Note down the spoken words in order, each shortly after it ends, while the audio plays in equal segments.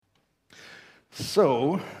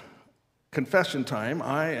So, confession time.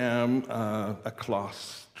 I am a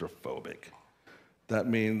claustrophobic. That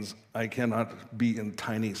means I cannot be in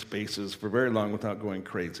tiny spaces for very long without going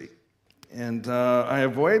crazy. And I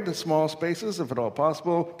avoid the small spaces if at all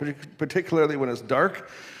possible, particularly when it's dark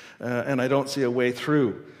and I don't see a way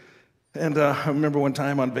through. And I remember one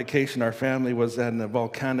time on vacation, our family was in a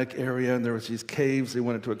volcanic area, and there was these caves they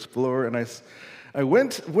wanted to explore, and I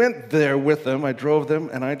went there with them. I drove them,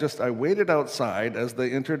 and I waited outside as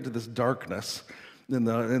they entered this darkness in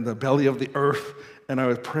the belly of the earth, and I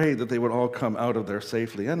would pray that they would all come out of there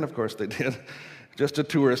safely. And of course they did, just a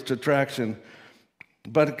tourist attraction.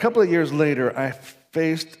 But a couple of years later, I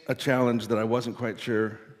faced a challenge that I wasn't quite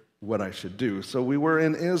sure what I should do. So we were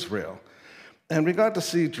in Israel, and we got to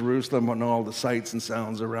see Jerusalem and all the sights and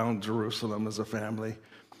sounds around Jerusalem as a family.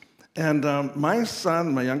 And my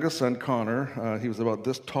youngest son, Connor, he was about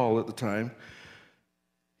this tall at the time,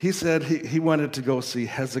 he said he wanted to go see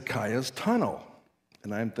Hezekiah's tunnel.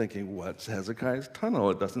 And I'm thinking, what's Hezekiah's tunnel?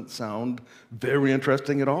 It doesn't sound very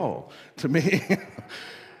interesting at all to me.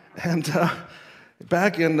 And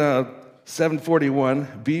back in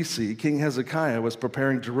 741 BC, King Hezekiah was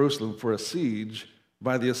preparing Jerusalem for a siege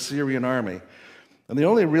by the Assyrian army. And the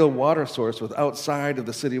only real water source was outside of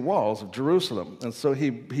the city walls of Jerusalem. And so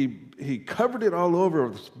he covered it all over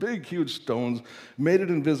with big, huge stones, made it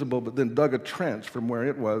invisible, but then dug a trench from where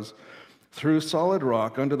it was through solid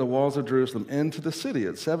rock under the walls of Jerusalem into the city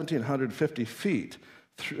at 1,750 feet,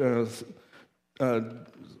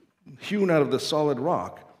 hewn out of the solid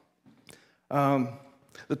rock.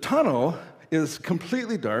 The tunnel is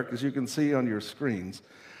completely dark, as you can see on your screens.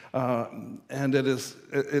 And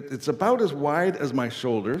it's about as wide as my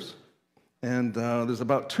shoulders, and there's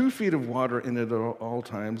about 2 feet of water in it at all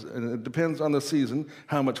times, and it depends on the season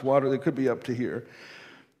how much water. It could be up to here.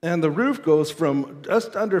 And the roof goes from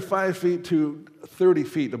just under 5 feet to 30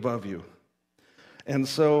 feet above you. And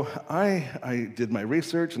so I did my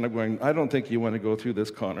research, and I'm going, I don't think you want to go through this,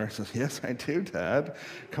 Connor. I says, yes, I do, Dad.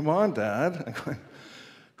 Come on, Dad. I'm going,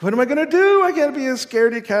 what am I going to do? I can't be a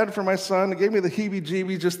scaredy cat for my son. They gave me the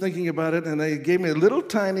heebie-jeebies just thinking about it, and they gave me a little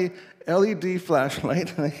tiny LED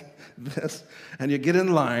flashlight, and you get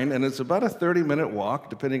in line, and it's about a 30-minute walk,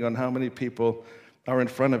 depending on how many people are in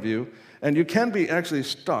front of you. And you can be actually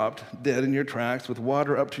stopped dead in your tracks with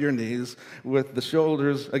water up to your knees, with the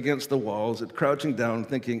shoulders against the walls, and crouching down,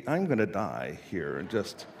 thinking, I'm going to die here, and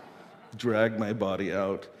just drag my body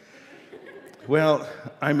out. Well,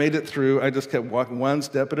 I made it through. I just kept walking one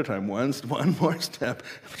step at a time, one more step,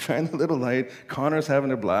 trying the little light. Connor's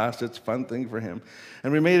having a blast. It's a fun thing for him.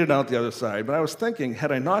 And we made it out the other side. But I was thinking,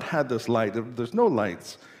 had I not had this light, there's no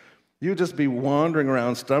lights, you'd just be wandering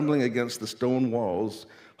around, stumbling against the stone walls,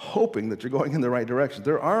 hoping that you're going in the right direction.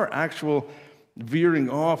 There are actual veering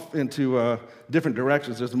off into different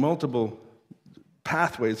directions. There's multiple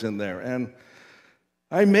pathways in there. And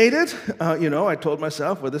I made it. I told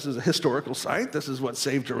myself, well, this is a historical site. This is what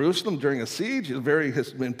saved Jerusalem during a siege, a very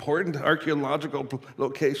important archaeological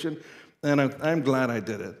location, and I'm glad I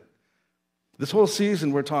did it. This whole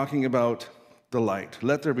season, we're talking about the light.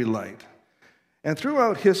 Let there be light. And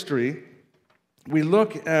throughout history, we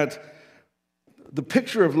look at the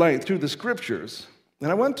picture of light through the scriptures.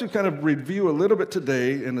 And I want to kind of review a little bit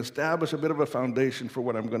today and establish a bit of a foundation for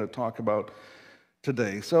what I'm going to talk about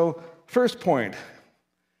today. So, first point.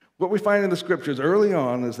 What we find in the scriptures early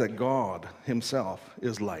on is that God himself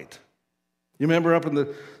is light. You remember up in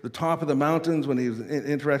the top of the mountains when he was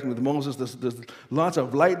interacting with Moses, there's lots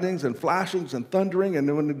of lightnings and flashings and thundering,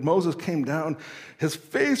 and when Moses came down, his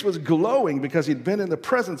face was glowing because he'd been in the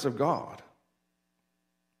presence of God.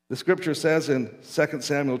 The scripture says in 2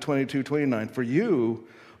 Samuel 22:29, for you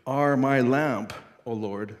are my lamp, O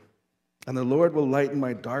Lord, and the Lord will lighten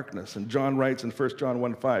my darkness. And John writes in 1 John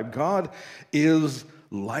 1:5, God is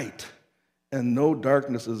light, and no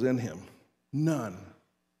darkness is in him. None.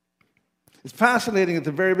 It's fascinating at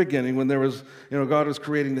the very beginning when there was, God was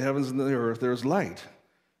creating the heavens and the earth, there was light,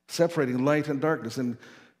 separating light and darkness. And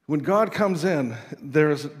when God comes in,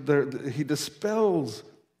 he dispels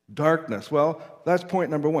darkness. Well, that's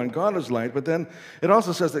point number one. God is light, but then it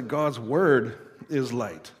also says that God's word is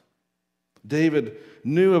light. David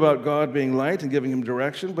knew about God being light and giving him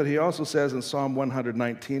direction, but he also says in Psalm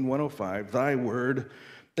 119:105, thy word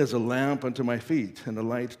is a lamp unto my feet and a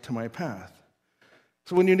light to my path.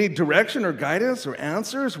 So when you need direction or guidance or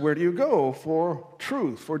answers, where do you go for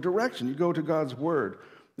truth, for direction? You go to God's word.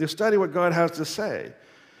 You study what God has to say.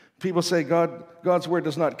 People say God's word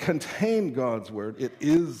does not contain God's word. It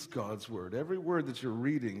is God's word. Every word that you're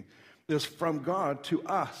reading is from God to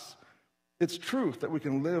us. It's truth that we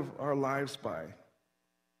can live our lives by.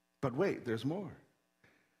 But wait, there's more.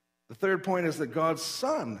 The third point is that God's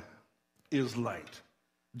Son is light.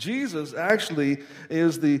 Jesus actually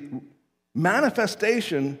is the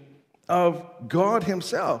manifestation of God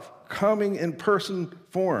himself coming in person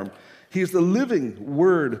form. He's the living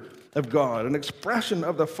Word of God, an expression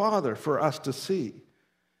of the Father for us to see.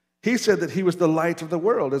 He said that he was the light of the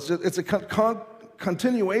world. It's a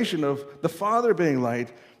continuation of the Father being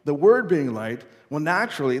light, the Word being light. Well,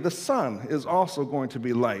 naturally, the Son is also going to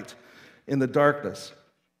be light in the darkness.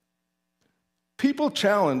 People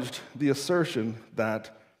challenged the assertion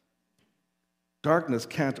that darkness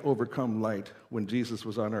can't overcome light when Jesus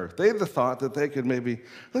was on earth. They had the thought that they could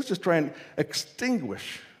let's just try and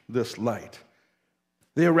extinguish this light.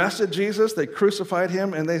 They arrested Jesus, they crucified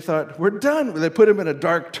him, and they thought, we're done. They put him in a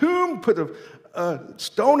dark tomb, put a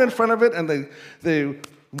stone in front of it, and they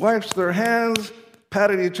wiped their hands,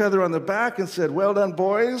 patted each other on the back, and said, well done,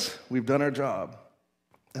 boys, we've done our job.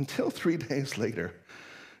 Until 3 days later,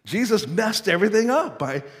 Jesus messed everything up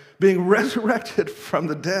by being resurrected from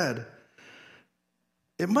the dead.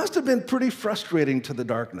 It must have been pretty frustrating to the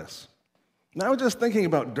darkness. And I was just thinking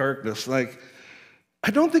about darkness, I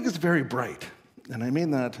don't think it's very bright. And I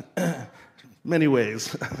mean that many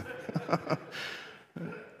ways.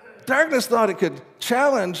 Darkness thought it could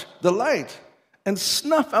challenge the light and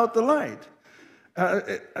snuff out the light.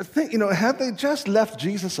 I think, had they just left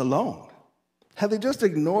Jesus alone, had they just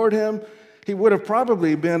ignored him, he would have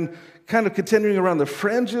probably been kind of continuing around the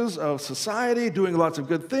fringes of society, doing lots of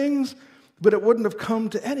good things, but it wouldn't have come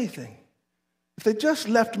to anything if they just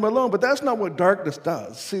left him alone. But that's not what darkness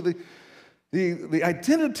does. See, the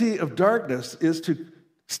identity of darkness is to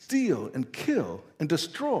steal and kill and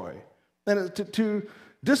destroy, and to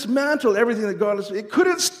dismantle everything that God has. It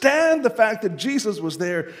couldn't stand the fact that Jesus was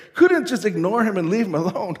there, couldn't just ignore him and leave him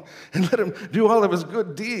alone and let him do all of his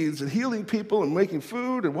good deeds and healing people and making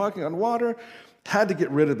food and walking on water. Had to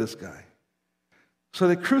get rid of this guy. So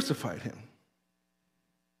they crucified him.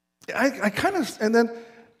 And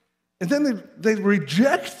then they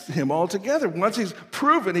reject him altogether. Once he's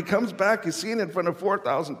proven, he comes back, he's seen in front of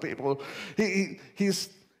 4,000 people. He's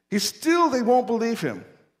still, they won't believe him.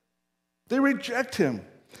 They reject him.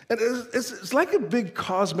 And it's like a big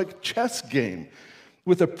cosmic chess game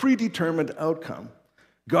with a predetermined outcome.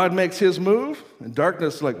 God makes his move, and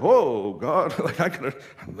darkness is like, oh, God,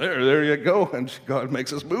 there you go. And God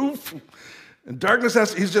makes his move. And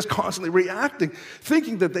darkness, he's just constantly reacting,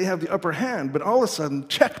 thinking that they have the upper hand, but all of a sudden,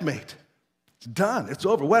 checkmate. It's done. It's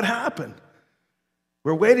over. What happened?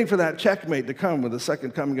 We're waiting for that checkmate to come with the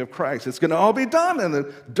second coming of Christ. It's going to all be done, and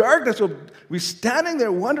the darkness will be standing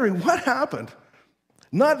there wondering, what happened?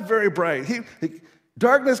 Not very bright.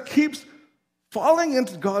 Darkness keeps falling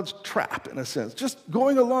into God's trap, in a sense, just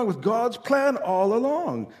going along with God's plan all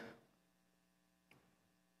along.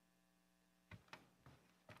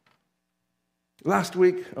 Last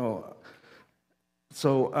week, 1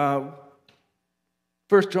 John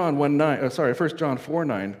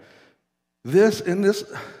 4:9.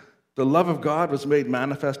 The love of God was made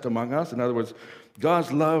manifest among us. In other words,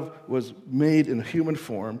 God's love was made in human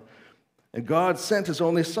form, and God sent his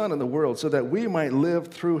only Son in the world so that we might live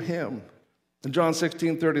through him. In John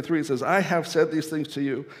 16:33, it says, I have said these things to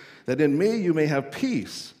you, that in me you may have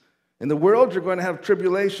peace. In the world you're going to have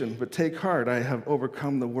tribulation, but take heart, I have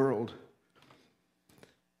overcome the world.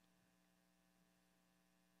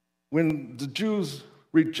 When the Jews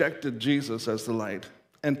rejected Jesus as the light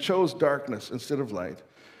and chose darkness instead of light,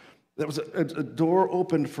 there was a door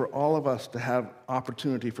opened for all of us to have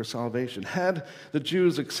opportunity for salvation. Had the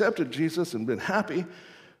Jews accepted Jesus and been happy,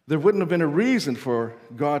 there wouldn't have been a reason for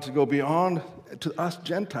God to go beyond to us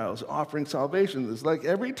Gentiles offering salvation. It's like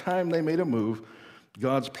every time they made a move,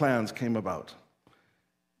 God's plans came about.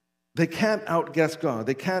 They can't outguess God.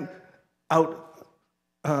 They can't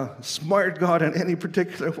smart God in any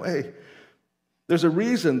particular way. There's a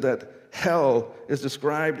reason that hell is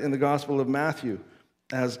described in the Gospel of Matthew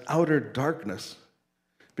as outer darkness,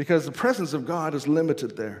 because the presence of God is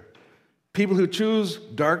limited there. People who choose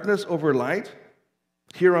darkness over light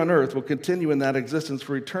here on earth will continue in that existence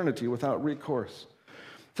for eternity without recourse.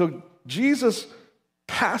 So Jesus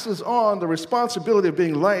passes on the responsibility of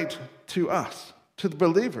being light to us, to the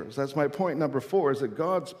believers. That's my point number 4, is that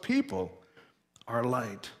God's people are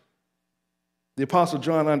light. The Apostle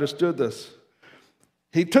John understood this.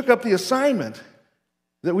 He took up the assignment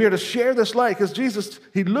that we are to share this light, because Jesus,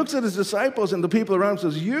 he looks at his disciples and the people around him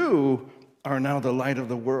and says, you are now the light of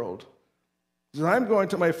the world. He says, I'm going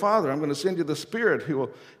to my Father. I'm going to send you the Spirit who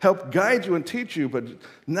will help guide you and teach you, but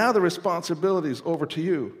now the responsibility is over to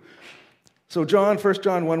you. So 1 John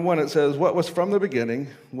 1:1, it says, what was from the beginning,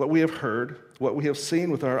 what we have heard, what we have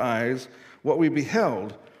seen with our eyes, what we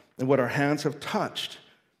beheld, and what our hands have touched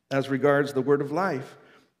as regards the word of life.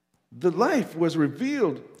 The life was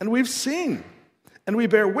revealed, and we've seen, and we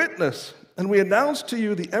bear witness, and we announce to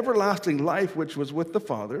you the everlasting life which was with the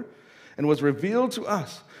Father and was revealed to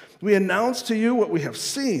us. We announce to you what we have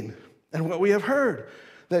seen and what we have heard,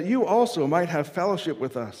 that you also might have fellowship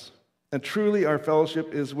with us. And truly our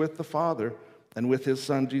fellowship is with the Father and with his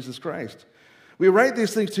Son, Jesus Christ. We write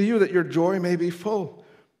these things to you that your joy may be full.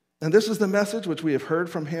 And this is the message which we have heard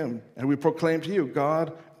from him, and we proclaim to you,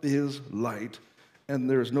 God is light, and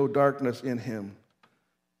there is no darkness in him.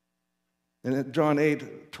 And in John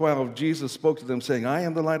 8:12, Jesus spoke to them, saying, I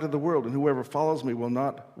am the light of the world, and whoever follows me will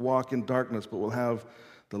not walk in darkness, but will have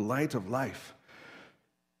the light of life.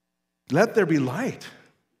 Let there be light.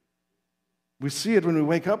 We see it when we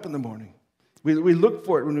wake up in the morning. We look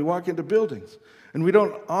for it when we walk into buildings. And we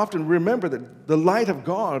don't often remember that the light of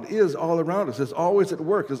God is all around us. It's always at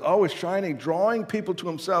work. It's always shining, drawing people to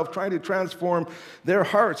himself, trying to transform their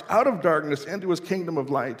hearts out of darkness into his kingdom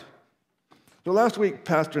of light. So last week,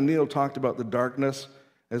 Pastor Neil talked about the darkness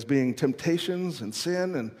as being temptations and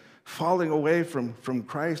sin and falling away from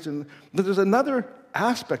Christ. And there's another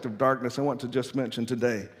aspect of darkness I want to just mention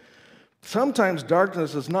today. Sometimes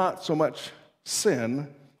darkness is not so much sin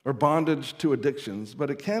or bondage to addictions,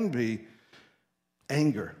 but it can be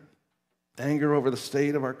anger over the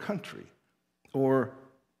state of our country, or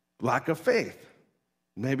lack of faith.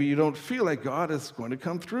 Maybe you don't feel like God is going to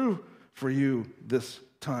come through for you this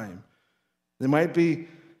time. There might be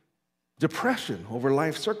depression over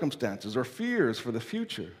life circumstances or fears for the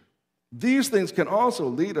future. These things can also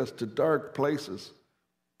lead us to dark places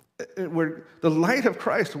where the light of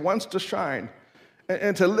Christ wants to shine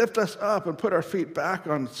and to lift us up and put our feet back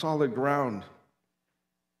on solid ground.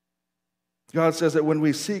 God says that when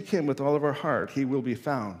we seek him with all of our heart, he will be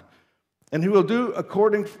found. And he will do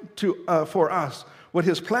according to for us what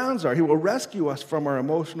his plans are. He will rescue us from our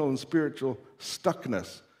emotional and spiritual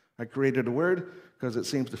stuckness. I created a word because it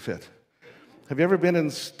seems to fit. Have you ever been in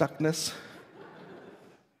stuckness?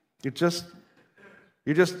 You're just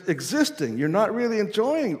existing. You're not really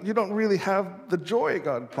enjoying. You don't really have the joy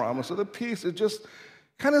God promised or the peace. It's just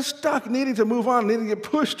kind of stuck, needing to move on, needing to get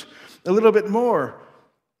pushed a little bit more.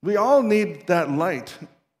 We all need that light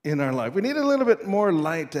in our life. We need a little bit more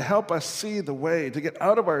light to help us see the way, to get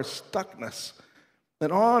out of our stuckness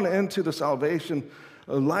and on into the salvation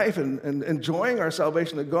life and enjoying our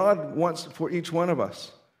salvation that God wants for each one of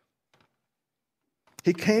us.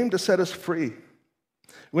 He came to set us free.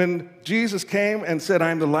 When Jesus came and said,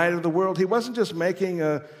 I'm the light of the world, he wasn't just making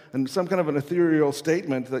some kind of an ethereal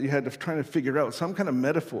statement that you had to try to figure out, some kind of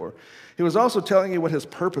metaphor. He was also telling you what his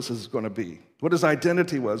purpose is going to be, what his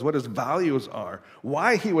identity was, what his values are,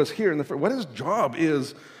 why he was here, what his job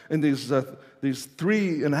is in these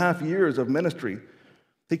 3.5 years of ministry.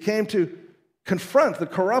 He came to confront the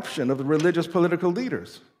corruption of the religious political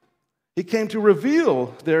leaders. He came to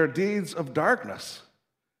reveal their deeds of darkness.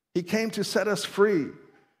 He came to set us free,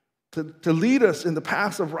 to lead us in the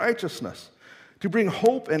path of righteousness, to bring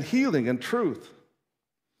hope and healing and truth.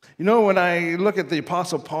 You know, when I look at the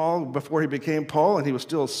Apostle Paul before he became Paul and he was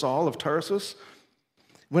still Saul of Tarsus,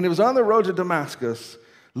 when he was on the road to Damascus,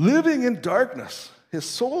 living in darkness, his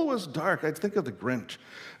soul was dark. I think of the Grinch.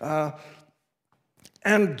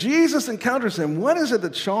 And Jesus encounters him. What is it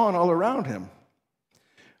that shone all around him?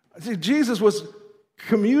 See, Jesus was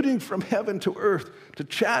commuting from heaven to earth to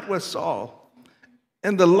chat with Saul.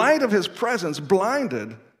 And the light of his presence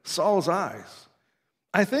blinded Saul's eyes.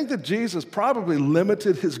 I think that Jesus probably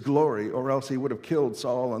limited his glory, or else he would have killed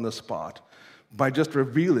Saul on the spot by just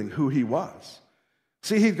revealing who he was.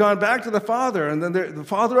 See, he'd gone back to the Father, and then the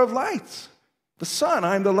Father of lights, the Son,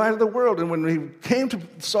 I'm the light of the world. And when he came to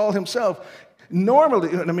Saul himself,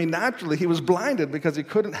 naturally, he was blinded because he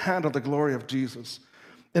couldn't handle the glory of Jesus.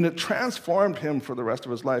 And it transformed him for the rest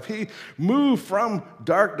of his life. He moved from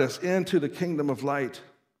darkness into the kingdom of light.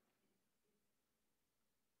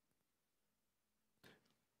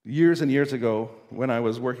 Years and years ago, when I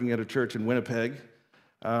was working at a church in Winnipeg,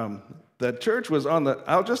 that church was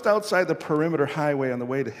just outside the perimeter highway on the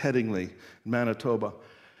way to Headingley, Manitoba.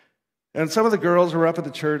 And some of the girls were up at the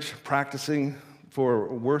church practicing for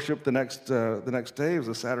worship the next day. It was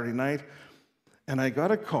a Saturday night. And I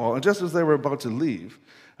got a call, and just as they were about to leave,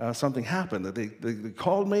 something happened. They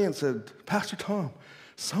called me and said, Pastor Tom,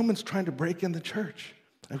 someone's trying to break in the church.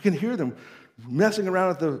 I can hear them messing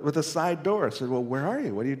around with the side door. I said, well, where are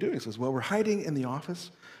you? What are you doing? He says, well, we're hiding in the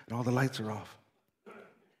office, and all the lights are off.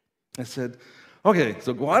 I said, Okay,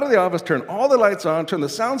 so go out of the office, turn all the lights on, turn the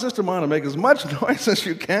sound system on, and make as much noise as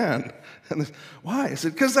you can. And why? I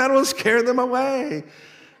said, because that will scare them away.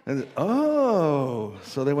 And oh,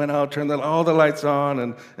 so they went out, turned all the lights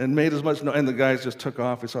on, and made as much noise. And the guys just took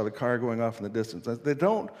off. We saw the car going off in the distance. They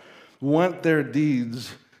don't want their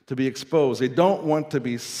deeds to be exposed. They don't want to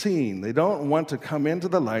be seen. They don't want to come into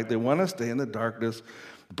the light. They want to stay in the darkness,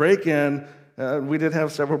 break in. We did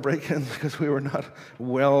have several break-ins because we were not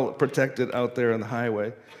well protected out there on the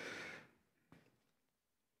highway.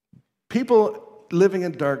 People living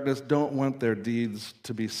in darkness don't want their deeds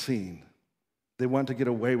to be seen. They want to get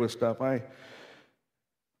away with stuff. I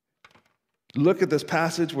look at this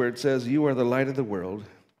passage where it says, "You are the light of the world,"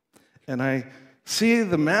 and I see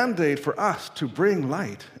the mandate for us to bring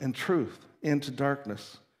light and truth into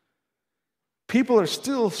darkness. People are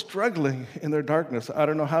still struggling in their darkness. I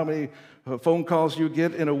don't know how many phone calls you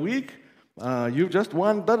get in a week. You've just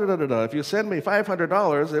won, da-da-da-da-da. If you send me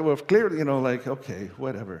 $500, it will clearly, like, okay,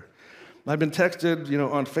 whatever. I've been texted,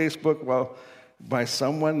 on Facebook by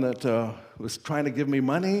someone that was trying to give me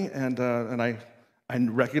money, and I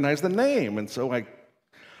recognized the name. And so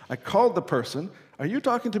I called the person. "Are you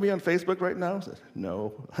talking to me on Facebook right now?" I said,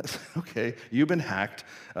 "No." I said, "Okay, you've been hacked.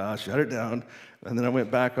 Shut it down." And then I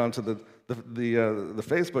went back onto the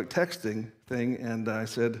Facebook texting thing, and I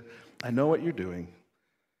said, "I know what you're doing.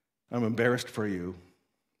 I'm embarrassed for you.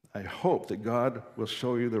 I hope that God will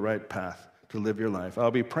show you the right path to live your life.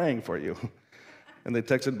 I'll be praying for you." And they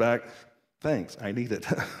texted back, "Thanks, I need it."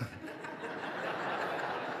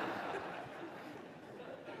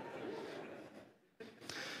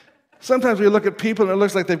 Sometimes we look at people and it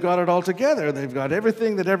looks like they've got it all together. They've got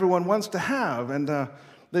everything that everyone wants to have. And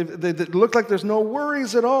they look like there's no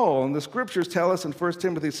worries at all. And the scriptures tell us in 1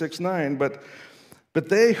 Timothy 6:9, but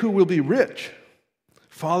they who will be rich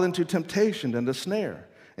fall into temptation and a snare,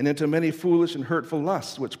 and into many foolish and hurtful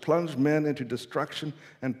lusts, which plunge men into destruction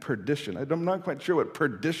and perdition. I'm not quite sure what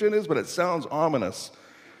perdition is, but it sounds ominous.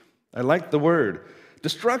 I like the word.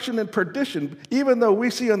 Destruction and perdition, even though we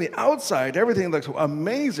see on the outside everything looks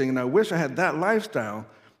amazing, and I wish I had that lifestyle,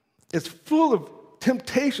 it's full of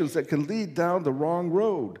temptations that can lead down the wrong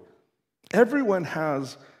road. Everyone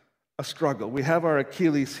has a struggle. We have our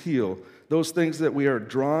Achilles heel, those things that we are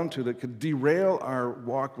drawn to that could derail our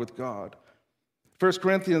walk with God. 1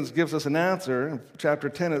 Corinthians gives us an answer. In chapter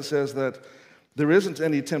 10, it says that there isn't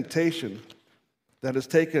any temptation that has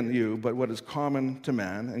taken you, but what is common to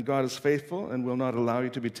man. And God is faithful and will not allow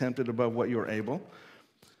you to be tempted above what you are able.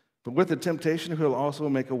 But with the temptation, he'll also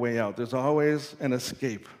make a way out. There's always an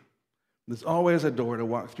escape. There's always a door to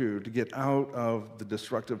walk through to get out of the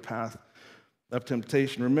destructive path of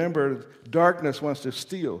temptation. Remember, darkness wants to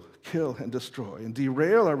steal, kill, and destroy, and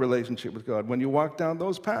derail our relationship with God. When you walk down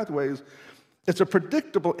those pathways, it's a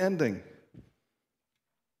predictable ending.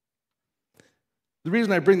 The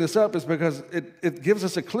reason I bring this up is because it gives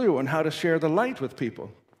us a clue on how to share the light with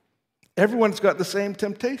people. Everyone's got the same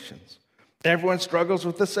temptations. Everyone struggles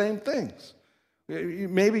with the same things.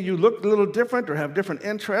 Maybe you look a little different or have different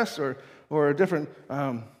interests or different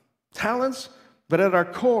talents, but at our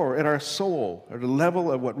core, at our soul, at the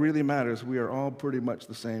level of what really matters, we are all pretty much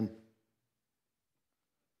the same.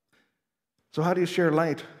 So how do you share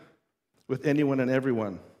light with anyone and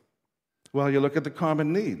everyone? Well, you look at the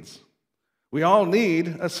common needs. We all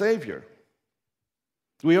need a Savior.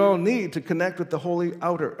 We all need to connect with the holy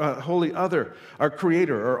other, our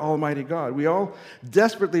Creator, our Almighty God. We all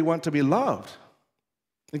desperately want to be loved.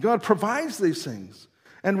 And God provides these things.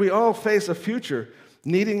 And we all face a future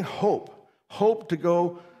needing hope. Hope to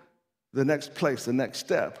go the next place, the next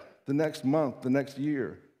step, the next month, the next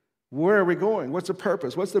year. Where are we going? What's the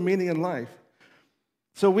purpose? What's the meaning in life?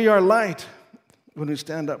 So we are light when we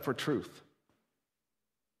stand up for truth.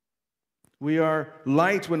 We are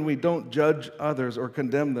light when we don't judge others or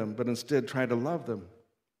condemn them, but instead try to love them.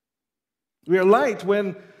 We are light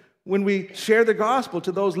when we share the gospel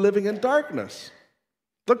to those living in darkness.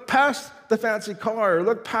 Look past the fancy car, or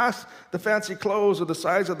look past the fancy clothes or the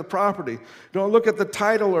size of the property. Don't look at the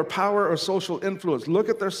title or power or social influence. Look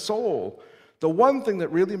at their soul, the one thing that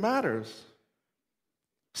really matters.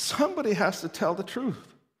 Somebody has to tell the truth.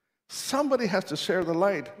 Somebody has to share the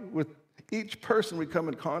light with each person we come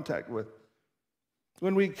in contact with.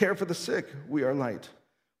 When we care for the sick, we are light.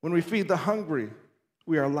 When we feed the hungry,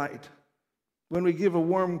 we are light. When we give a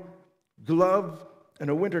warm glove and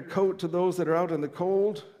a winter coat to those that are out in the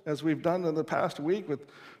cold, as we've done in the past week with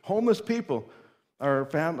homeless people, our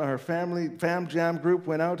Fam Jam group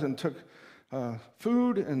went out and took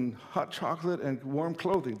food and hot chocolate and warm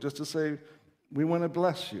clothing just to say, we want to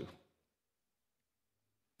bless you.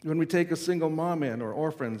 When we take a single mom in or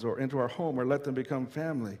orphans or into our home or let them become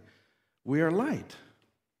family, we are light.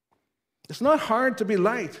 It's not hard to be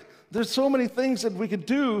light. There's so many things that we could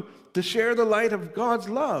do to share the light of God's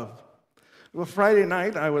love. Well, Friday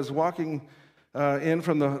night, I was walking in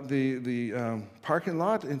from the parking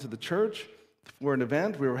lot into the church for an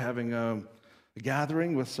event. We were having a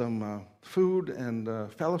gathering with some food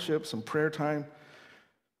and fellowship, some prayer time.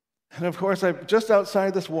 And of course, just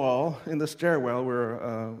outside this wall, in the stairwell,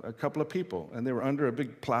 were a couple of people, and they were under a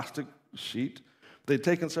big plastic sheet. They'd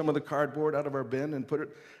taken some of the cardboard out of our bin and put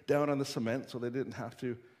it down on the cement so they didn't have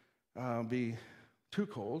to be too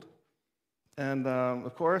cold. And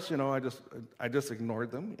of course, I just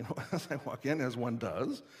ignored them, as I walk in, as one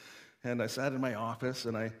does. And I sat in my office,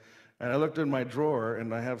 and I looked in my drawer,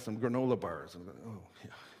 and I have some granola bars. And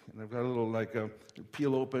yeah. And I've got a little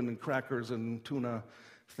peel open and crackers and tuna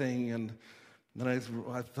thing. And then I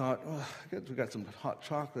thought, I guess we got some hot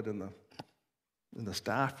chocolate in the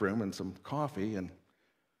staff room and some coffee. And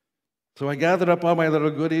so I gathered up all my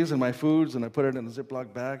little goodies and my foods, and I put it in a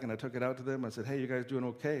Ziploc bag, and I took it out to them. I said, "Hey, you guys doing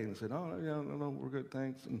okay?" And they said, "Oh, yeah, no, we're good,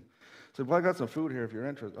 thanks." And I said, "Well, I got some food here if you're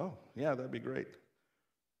interested." "Oh, yeah, that'd be great."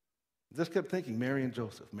 Just kept thinking, Mary and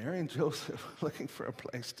Joseph looking for a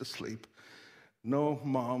place to sleep. No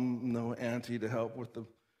mom, no auntie to help with the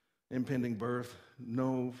impending birth,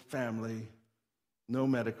 no family, no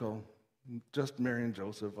medical, just Mary and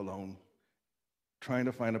Joseph alone, trying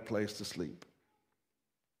to find a place to sleep.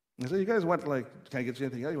 I said, "You guys want, can I get you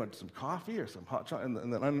anything else? You want some coffee or some hot chocolate?"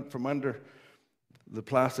 And then from under the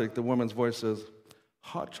plastic, the woman's voice says,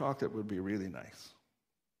 "Hot chocolate would be really nice."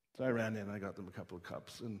 So I ran in and I got them a couple of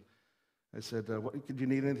cups. And I said, "Could you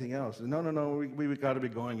need anything else?" Said, No, we got to be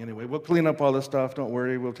going anyway. We'll clean up all this stuff. Don't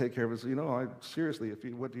worry, we'll take care of it. Seriously,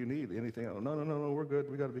 what do you need? Anything else? No, we're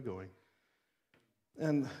good. We got to be going.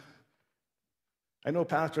 And I know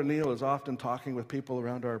Pastor Neil is often talking with people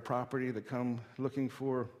around our property that come looking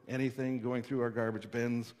for anything, going through our garbage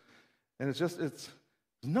bins. And it's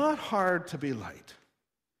not hard to be light.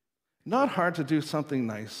 Not hard to do something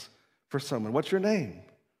nice for someone. What's your name?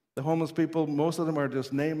 The homeless people, most of them are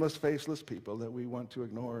just nameless, faceless people that we want to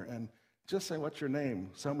ignore. And just say, "What's your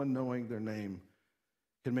name?" Someone knowing their name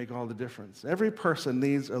can make all the difference. Every person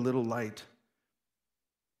needs a little light.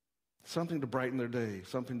 Something to brighten their day,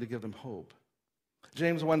 something to give them hope.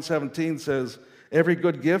 James 1:17 says, "Every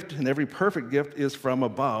good gift and every perfect gift is from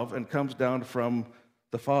above and comes down from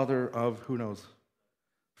the Father of," who knows?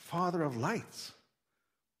 Father of lights.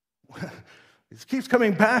 It keeps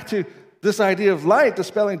coming back to this idea of light,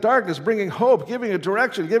 dispelling darkness, bringing hope, giving a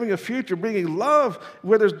direction, giving a future, bringing love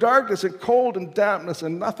where there's darkness and cold and dampness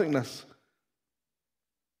and nothingness.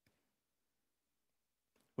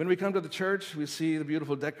 When we come to the church, we see the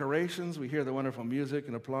beautiful decorations, we hear the wonderful music,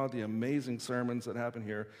 and applaud the amazing sermons that happen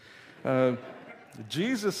here.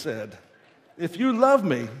 Jesus said, "If you love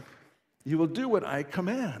me, you will do what I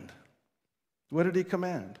command." What did he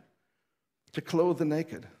command? To clothe the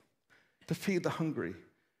naked, to feed the hungry,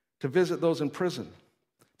 to visit those in prison,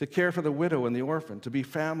 to care for the widow and the orphan, to be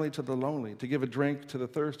family to the lonely, to give a drink to the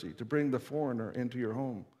thirsty, to bring the foreigner into your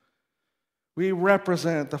home. We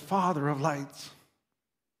represent the Father of lights.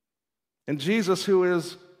 And Jesus, who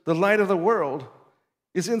is the light of the world,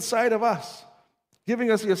 is inside of us,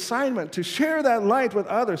 giving us the assignment to share that light with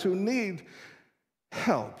others who need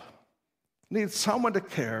help, need someone to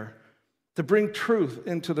care, to bring truth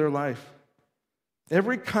into their life.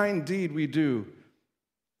 Every kind deed we do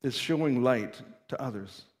is showing light to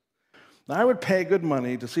others. Now, I would pay good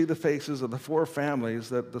money to see the faces of the 4 families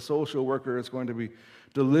that the social worker is going to be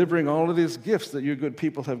delivering all of these gifts that you good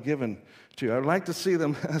people have given to. I would like to see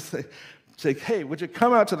them as they say, "Hey, would you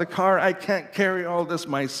come out to the car? I can't carry all this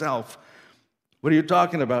myself." "What are you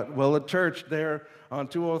talking about?" "Well, the church there on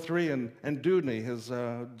 203 and Dudney has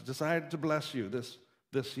decided to bless you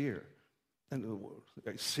this year." And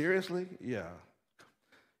seriously? Yeah.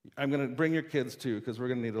 I'm going to bring your kids too, because we're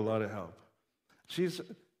going to need a lot of help. She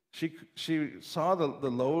saw the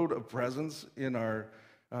load of presents in our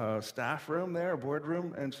staff room there,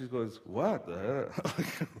 boardroom, and she goes, "What the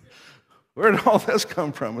heck? Where did all this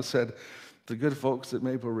come from?" I said, "The good folks at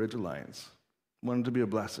Maple Ridge Alliance wanted to be a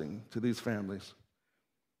blessing to these families."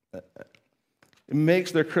 It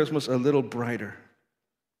makes their Christmas a little brighter.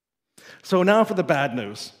 So now for the bad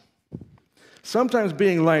news. Sometimes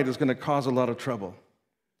being light is going to cause a lot of trouble.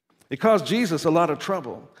 It caused Jesus a lot of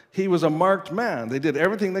trouble. He was a marked man. They did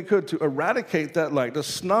everything they could to eradicate that light, to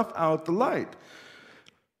snuff out the light.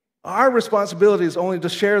 Our responsibility is only to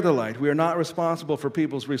share the light. We are not responsible for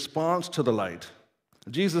people's response to the light.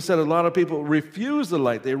 Jesus said a lot of people refuse the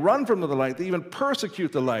light. They run from the light. They even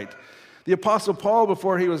persecute the light. The Apostle Paul,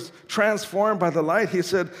 before he was transformed by the light, he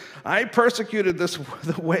said, I persecuted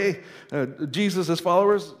the way Jesus'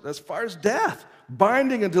 followers as far as death,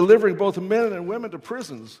 binding and delivering both men and women to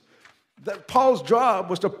prisons. That Paul's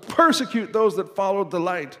job was to persecute those that followed the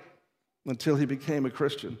light until he became a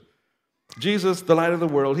Christian. Jesus, the light of the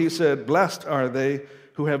world, he said, blessed are they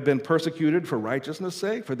who have been persecuted for righteousness'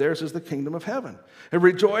 sake, for theirs is the kingdom of heaven. And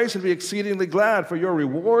rejoice and be exceedingly glad, for your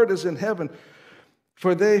reward is in heaven.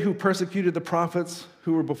 For they who persecuted the prophets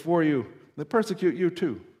who were before you, they persecute you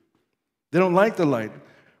too. They don't like the light.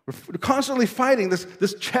 We're constantly fighting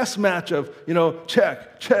this chess match of,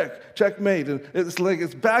 checkmate. And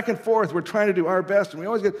it's back and forth. We're trying to do our best, and we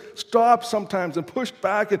always get stopped sometimes and pushed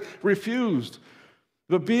back and refused.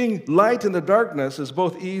 But being light in the darkness is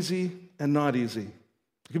both easy and not easy.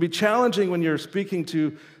 It can be challenging when you're speaking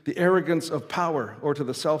to the arrogance of power or to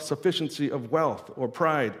the self-sufficiency of wealth or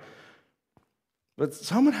pride. But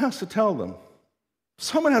someone has to tell them.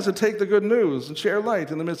 Someone has to take the good news and share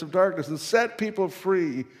light in the midst of darkness and set people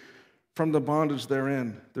free from the bondage they're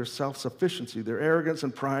in, their self-sufficiency, their arrogance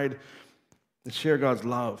and pride, and share God's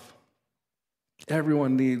love.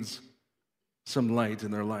 Everyone needs some light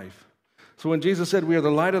in their life. So when Jesus said, we are the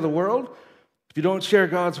light of the world, if you don't share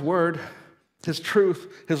God's word, His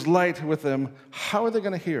truth, His light with them, how are they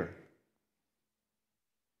going to hear?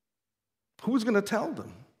 Who's going to tell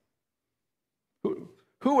them?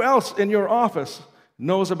 Who else in your office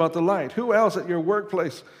knows about the light? Who else at your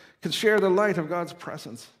workplace can share the light of God's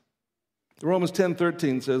presence? Romans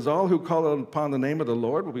 10:13 says, all who call upon the name of the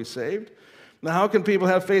Lord will be saved. Now, how can people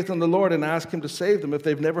have faith in the Lord and ask Him to save them if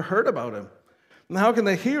they've never heard about Him? And how can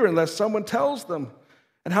they hear unless someone tells them?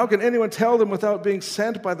 And how can anyone tell them without being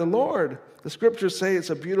sent by the Lord? The scriptures say it's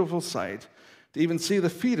a beautiful sight to even see the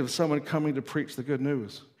feet of someone coming to preach the good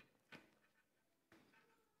news.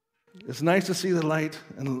 It's nice to see the light,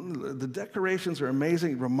 and the decorations are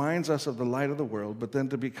amazing. It reminds us of the light of the world, but then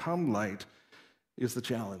to become light is the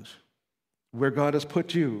challenge. Where God has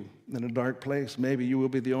put you in a dark place, maybe you will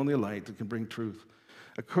be the only light that can bring truth.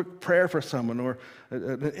 A quick prayer for someone, or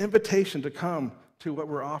an invitation to come to what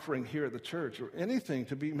we're offering here at the church, or anything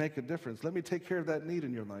to make a difference. Let me take care of that need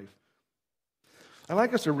in your life. I'd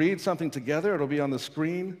like us to read something together. It'll be on the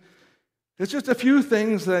screen. It's just a few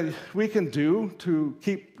things that we can do to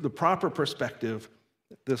keep the proper perspective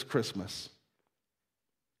this Christmas.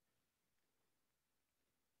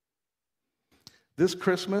 This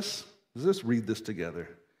Christmas, let's read this together.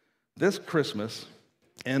 This Christmas,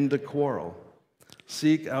 end a quarrel.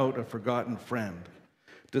 Seek out a forgotten friend.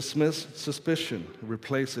 Dismiss suspicion,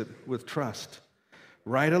 replace it with trust.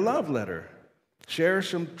 Write a love letter. Share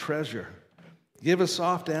some treasure. Give a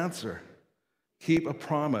soft answer. Keep a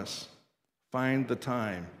promise. Find the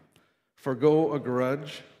time. Forgo a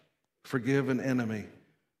grudge. Forgive an enemy.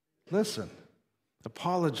 Listen.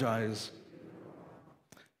 Apologize.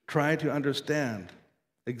 Try to understand.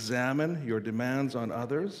 Examine your demands on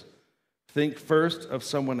others. Think first of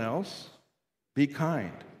someone else. Be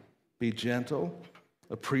kind. Be gentle.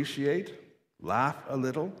 Appreciate. Laugh a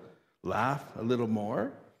little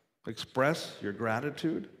more. Express your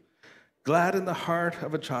gratitude. Glad in the heart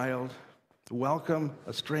of a child. Welcome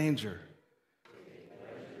a stranger.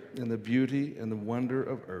 In the beauty and the wonder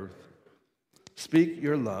of earth. Speak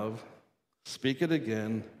your love. Speak it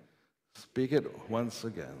again. Speak it once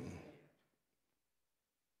again.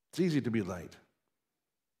 It's easy to be light.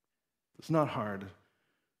 It's not hard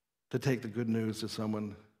to take the good news to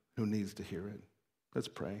someone who needs to hear it. Let's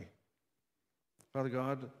pray. Father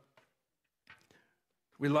God,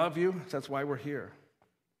 we love you. That's why we're here.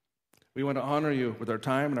 We want to honor you with our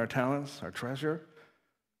time and our talents, our treasure.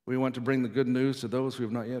 We want to bring the good news to those who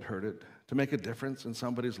have not yet heard it, to make a difference in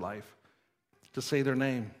somebody's life, to say their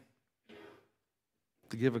name,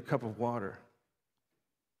 to give a cup of water,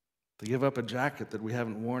 to give up a jacket that we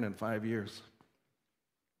haven't worn in 5 years,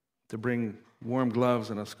 to bring warm gloves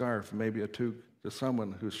and a scarf, maybe a toque, to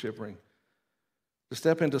someone who's shivering, to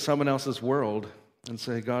step into someone else's world and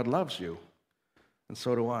say, God loves you, and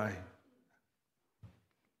so do I.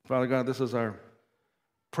 Father God, this is our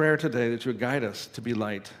prayer today, that you would guide us to be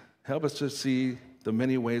light. Help us to see the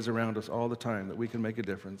many ways around us all the time that we can make a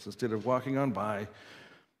difference. Instead of walking on by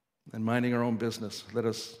and minding our own business, let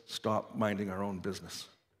us stop minding our own business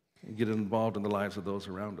and get involved in the lives of those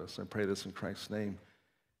around us. I pray this in Christ's name.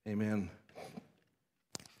 Amen.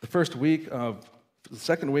 The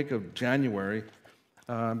second week of January,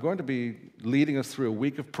 I'm going to be leading us through a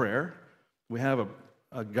week of prayer. We have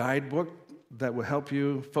a guidebook that will help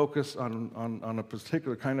you focus on a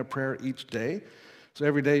particular kind of prayer each day. So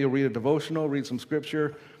every day you'll read a devotional, read some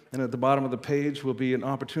scripture, and at the bottom of the page will be an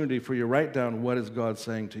opportunity for you to write down what is God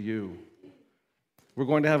saying to you We're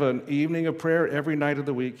going to have an evening of prayer every night of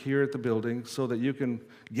the week here at the building so that you can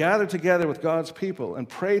gather together with God's people and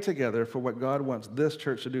pray together for what God wants this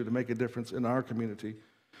church to do to make a difference in our community.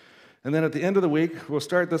 And then at the end of the week, we'll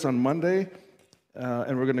start this on Monday,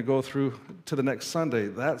 and we're going to go through to the next Sunday.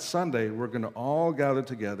 That Sunday, we're going to all gather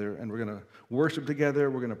together, and we're going to worship together,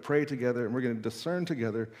 we're going to pray together, and we're going to discern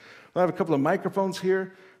together. We'll have a couple of microphones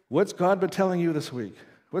here. What's God been telling you this week?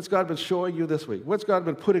 What's God been showing you this week? What's God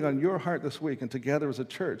been putting on your heart this week? And together as a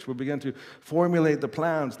church, we'll begin to formulate the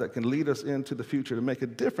plans that can lead us into the future to make a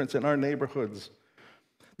difference in our neighborhoods.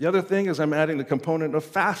 The other thing is I'm adding the component of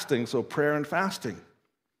fasting, so prayer and fasting.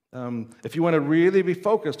 If you want to really be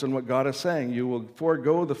focused on what God is saying, you will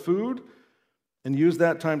forego the food and use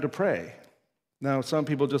that time to pray. Now, some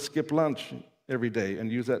people just skip lunch every day and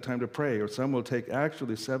use that time to pray, or some will take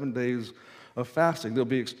actually 7 days of fasting. There'll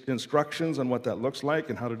be instructions on what that looks like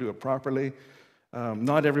and how to do it properly.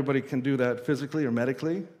 Not everybody can do that physically or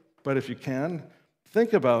medically, but if you can,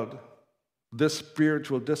 think about this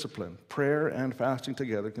spiritual discipline. Prayer and fasting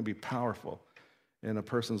together can be powerful in a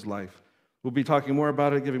person's life. We'll be talking more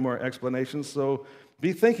about it, giving more explanations. So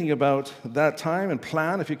be thinking about that time and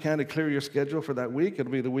plan, if you can, to clear your schedule for that week.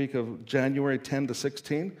 It'll be the week of January 10 to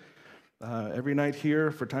 16. Every night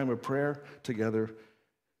here for time of prayer together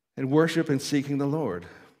and worship and seeking the Lord.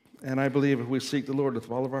 And I believe if we seek the Lord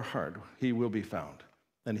with all of our heart, He will be found.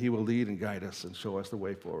 And He will lead and guide us and show us the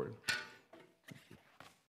way forward.